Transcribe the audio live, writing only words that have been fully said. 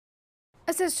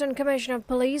Assistant Commissioner of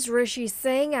Police Rishi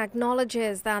Singh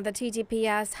acknowledges that the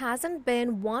TTPS hasn't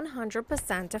been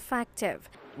 100% effective.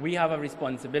 We have a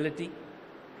responsibility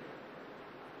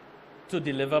to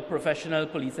deliver professional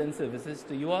policing services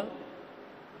to you all.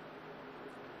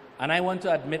 And I want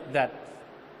to admit that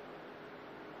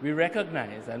we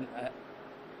recognize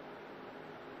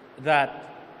that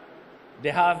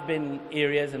there have been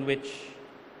areas in which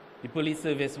the police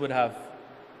service would have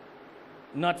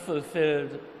not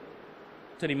fulfilled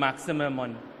to the maximum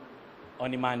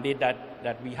on the mandate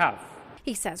that we have.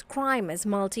 He says crime is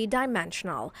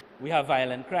multi-dimensional. We have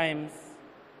violent crimes,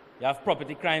 you have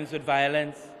property crimes with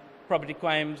violence, property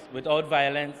crimes without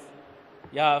violence,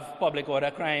 you have public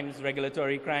order crimes,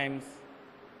 regulatory crimes,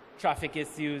 traffic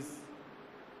issues.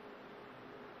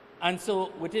 And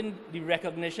so within the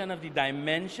recognition of the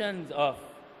dimensions of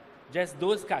just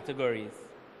those categories,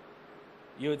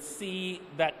 you would see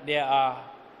that there are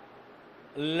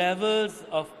levels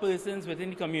of persons within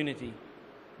the community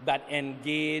that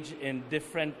engage in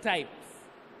different types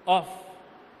of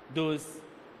those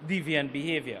deviant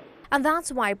behavior. And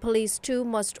that's why police too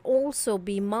must also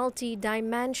be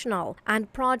multi-dimensional,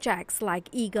 and projects like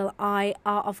Eagle Eye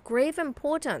are of grave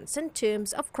importance in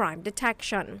terms of crime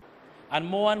detection. And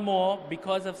more,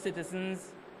 because of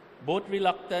citizens' both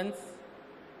reluctance,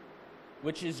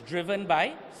 which is driven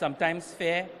by sometimes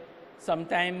fear,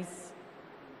 sometimes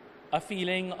a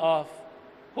feeling of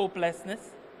hopelessness,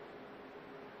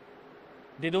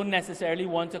 they don't necessarily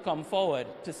want to come forward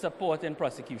to support in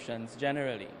prosecutions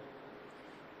generally.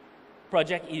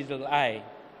 Project Eagle Eye,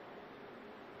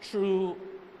 through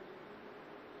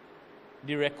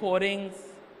the recordings,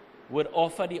 would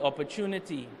offer the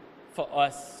opportunity for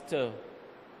us to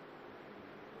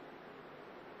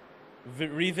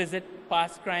revisit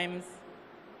past crimes,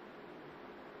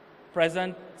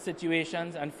 present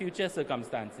situations, and future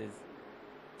circumstances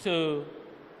to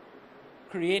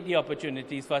create the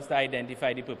opportunities for us to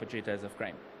identify the perpetrators of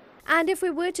crime. And if we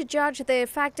were to judge the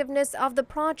effectiveness of the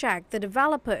project, the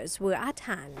developers were at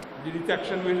hand. The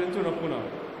detection rate in Tunapuna.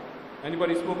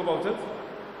 Anybody spoke about it?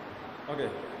 Okay.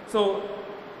 So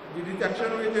the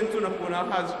detection rate in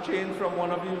Tunapuna has changed from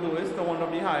one of the lowest to one of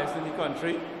the highest in the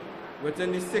country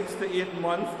within the 6 to 8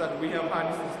 months that we have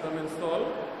had the system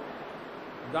installed.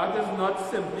 That is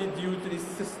not simply due to the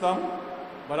system,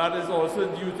 but that is also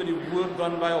due to the work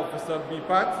done by Officer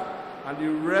BPAT and the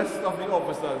rest of the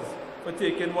officers for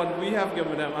taking what we have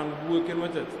given them and working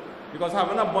with it. Because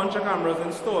having a bunch of cameras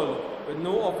installed with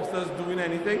no officers doing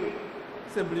anything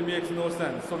simply makes no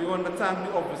sense. So we want to thank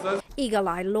the officers. Eagle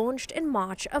Eye launched in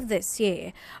March of this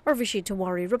year. Urvashi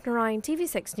Tawari, Rupnarayan,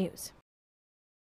 TV6 News.